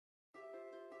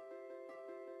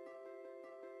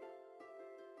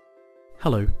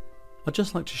Hello, I'd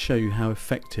just like to show you how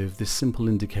effective this simple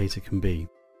indicator can be.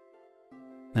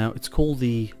 Now it's called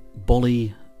the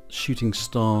Boli shooting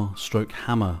star stroke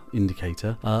hammer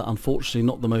indicator. Unfortunately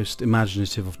not the most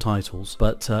imaginative of titles,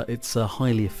 but it's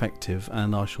highly effective,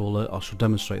 and I shall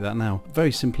demonstrate that now.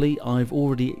 Very simply, I've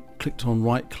already clicked on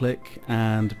right click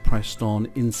and pressed on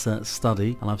insert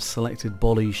study, and I've selected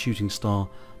Boli shooting star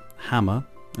hammer.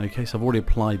 Okay, so I've already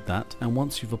applied that, and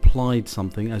once you've applied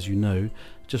something, as you know,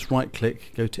 just right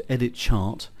click, go to edit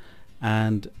chart,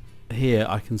 and here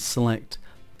I can select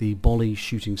the Boli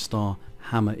shooting star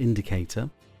hammer indicator.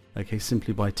 Okay,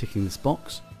 simply by ticking this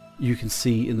box. You can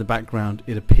see in the background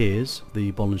it appears,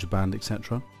 the Bollinger Band,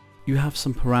 etc. You have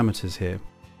some parameters here.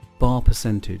 Bar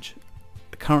percentage.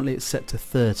 Currently it's set to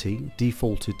 30,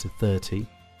 defaulted to 30,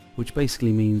 which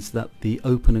basically means that the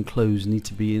open and close need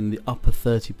to be in the upper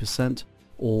 30%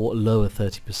 or lower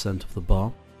 30% of the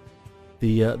bar.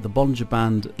 The Bollinger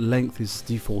Band length is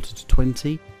defaulted to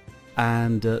 20,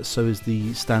 and so is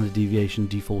the standard deviation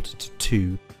defaulted to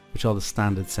 2, which are the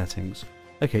standard settings.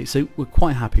 Okay, so we're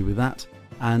quite happy with that,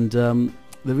 and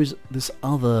there is this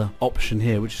other option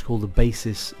here which is called the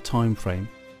basis time frame.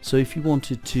 So if you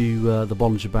wanted to the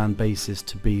Bollinger Band basis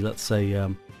to be, let's say,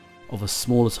 of a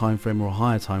smaller time frame or a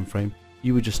higher time frame,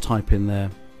 you would just type in there,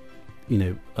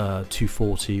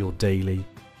 240 or daily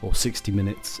or 60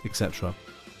 minutes, etc.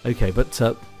 Okay, but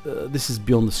this is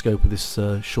beyond the scope of this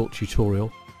short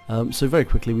tutorial. So very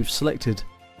quickly, we've selected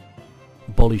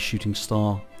Boli shooting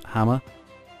star hammer.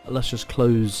 Let's just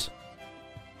close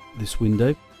this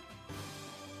window.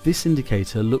 This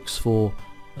indicator looks for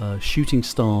shooting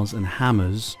stars and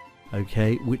hammers,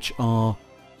 okay, which are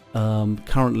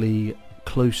currently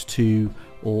close to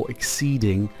or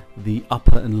exceeding the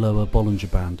upper and lower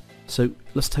Bollinger Band. So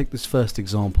let's take this first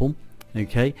example.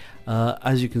 Okay,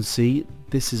 as you can see,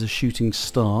 this is a shooting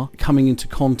star coming into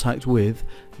contact with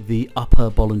the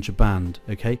upper Bollinger Band.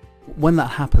 Okay, when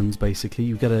that happens, basically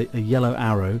you get a yellow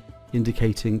arrow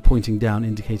pointing down,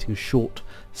 indicating a short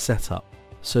setup.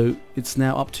 So it's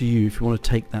now up to you if you want to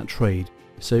take that trade.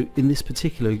 So in this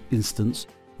particular instance,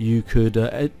 you could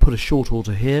put a short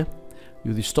order here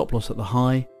with your stop loss at the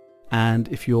high, and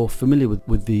if you're familiar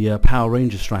with the Power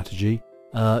Ranger strategy,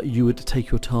 you would take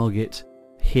your target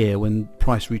here when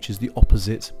price reaches the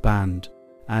opposite band.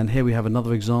 And here we have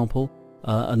another example,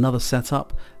 another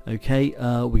setup. Okay,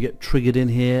 we get triggered in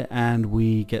here and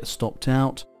we get stopped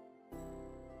out.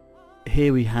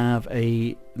 Here we have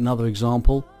another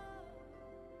example.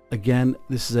 Again,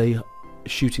 this is a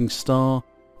shooting star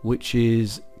which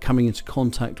is coming into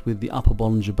contact with the upper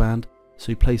Bollinger Band.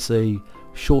 So you place a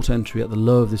short entry at the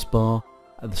low of this bar,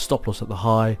 at the stop loss at the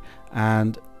high,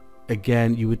 and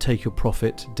again you would take your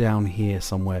profit down here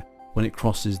somewhere when it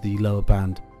crosses the lower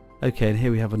band. Okay, and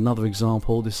here we have another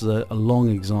example. This is a long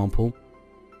example.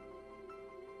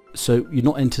 So you're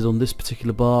not entered on this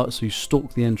particular bar, so you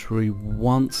stalk the entry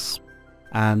once,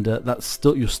 and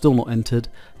you're still not entered,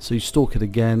 so you stalk it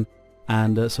again,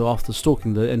 and so after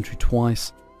stalking the entry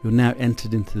twice, you're now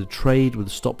entered into the trade with a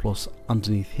stop loss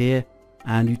underneath here,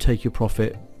 and you take your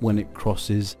profit when it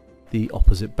crosses the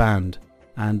opposite band.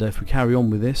 And if we carry on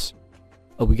with this,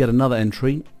 we get another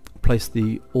entry, place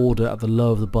the order at the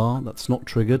low of the bar, that's not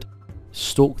triggered,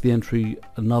 stalk the entry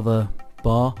another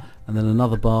bar, and then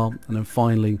another bar, and then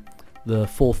finally the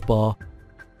fourth bar,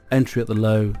 entry at the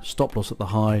low, stop loss at the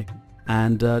high,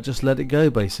 and just let it go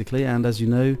basically. And as you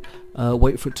know,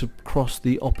 wait for it to cross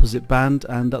the opposite band,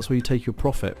 and that's where you take your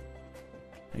profit.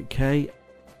 Okay,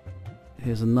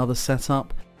 here's another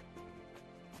setup.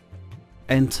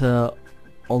 Enter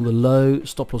on the low,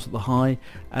 stop loss at the high.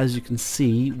 As you can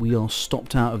see, we are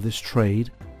stopped out of this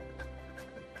trade.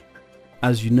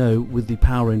 As you know, with the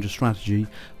Power Ranger strategy,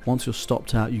 once you're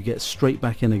stopped out, you get straight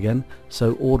back in again.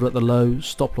 So order at the low,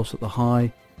 stop loss at the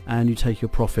high, and you take your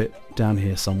profit down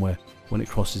here somewhere when it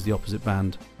crosses the opposite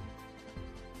band.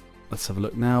 Let's have a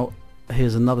look now.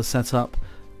 Here's another setup.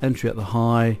 Entry at the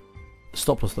high,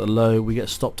 stop loss at the low. We get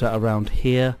stopped out around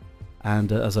here,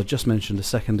 and as I just mentioned a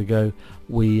second ago,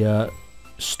 we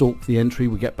stalk the entry.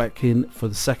 We get back in for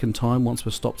the second time once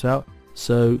we're stopped out.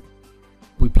 So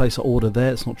we place our order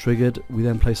there, it's not triggered. We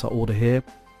then place our order here,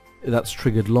 that's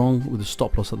triggered long with a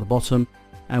stop loss at the bottom,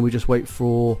 and we just wait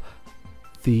for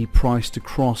the price to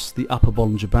cross the upper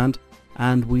Bollinger Band,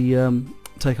 and we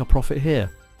take our profit here.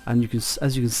 And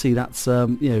as you can see, that's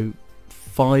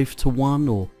 5 to 1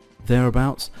 or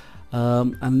thereabouts.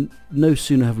 And no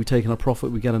sooner have we taken our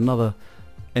profit, we get another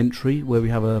entry where we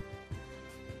have a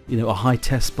high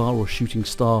test bar or shooting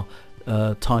star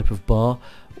type of bar,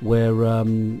 where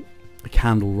a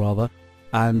candle rather,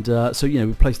 and so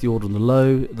we place the order on the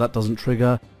low, that doesn't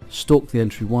trigger. stalk the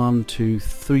entry 1, 2,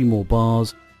 3 more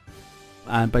bars,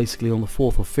 and basically on the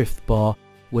 4th or 5th bar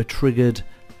we're triggered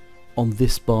on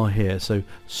this bar here. So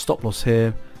stop loss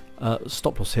here,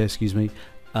 excuse me,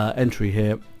 entry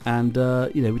here, and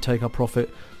you know, we take our profit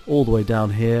all the way down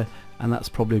here, and that's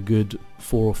probably a good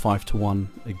 4 or 5 to 1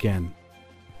 again.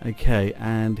 Okay,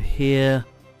 and here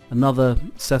another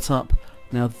setup.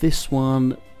 Now this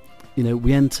one, you know,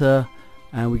 we enter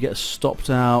and we get stopped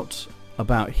out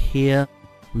about here,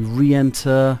 we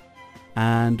re-enter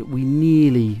and we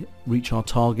nearly reach our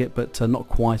target, but not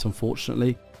quite,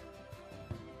 unfortunately.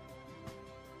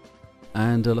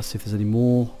 And let's see if there's any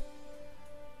more.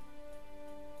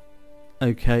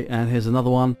 Okay, and here's another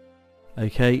one.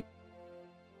 Okay,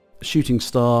 shooting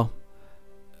star,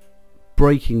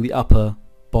 breaking the upper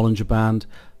Bollinger Band,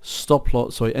 stop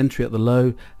loss, sorry, entry at the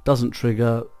low, doesn't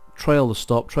trigger, trail the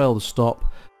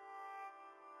stop,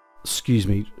 excuse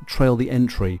me, trail the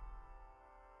entry,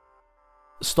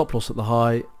 stop loss at the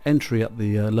high, entry at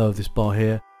the low of this bar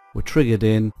here, we're triggered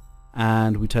in,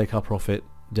 and we take our profit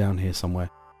down here somewhere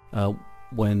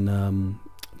when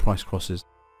price crosses.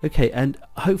 Okay, and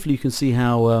hopefully you can see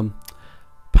how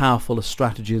powerful a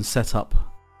strategy and setup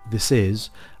this is,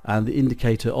 and the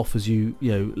indicator offers you,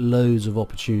 you know, loads of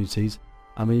opportunities.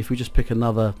 I mean, if we just pick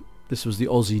another, this was the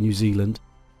Aussie New Zealand,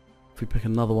 if we pick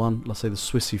another one, let's say the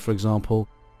Swissy for example,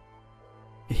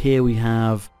 here we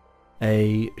have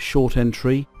a short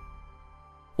entry,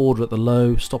 order at the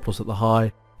low, stop loss at the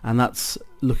high, and that's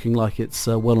looking like it's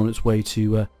well on its way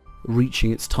to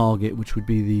reaching its target, which would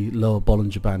be the lower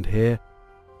Bollinger Band here.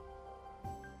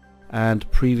 And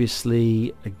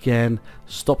previously, again,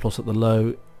 stop loss at the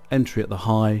low, entry at the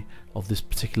high of this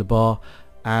particular bar,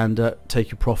 and take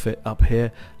your profit up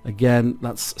here. Again,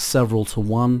 that's several to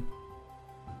 1.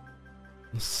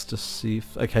 Let's just see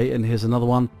if, okay, and here's another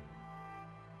one.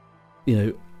 You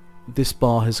know, this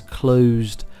bar has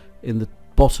closed in the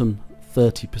bottom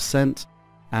 30%,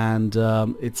 and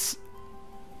it's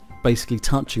basically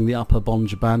touching the upper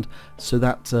Bollinger Band, so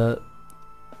that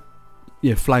you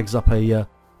know, flags up a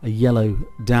yellow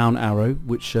down arrow,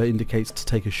 which indicates to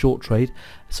take a short trade.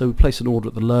 So we place an order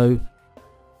at the low,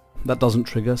 that doesn't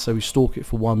trigger, so we stalk it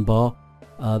for 1 bar.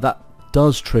 That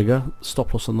does trigger,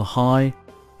 stop loss on the high,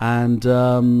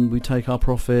 and we take our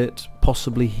profit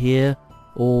possibly here,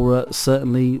 or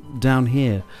certainly down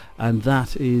here, and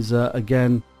that is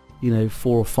again, you know,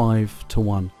 4 or 5 to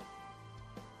 1.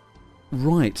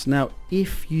 Right, now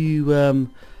if you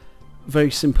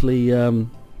very simply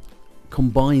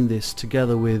combine this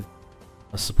together with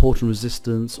a support and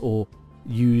resistance, or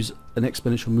use an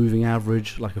exponential moving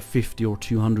average like a 50 or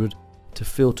 200 to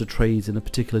filter trades in a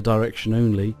particular direction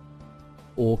only,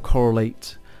 or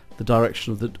correlate the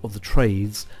direction of the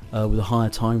trades with a higher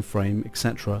time frame,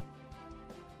 etc.,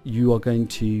 you are going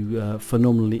to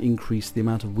phenomenally increase the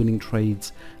amount of winning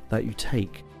trades that you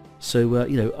take. So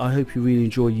you know, I hope you really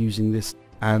enjoy using this,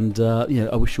 and you know,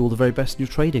 I wish you all the very best in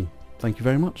your trading. Thank you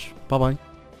very much. Bye bye.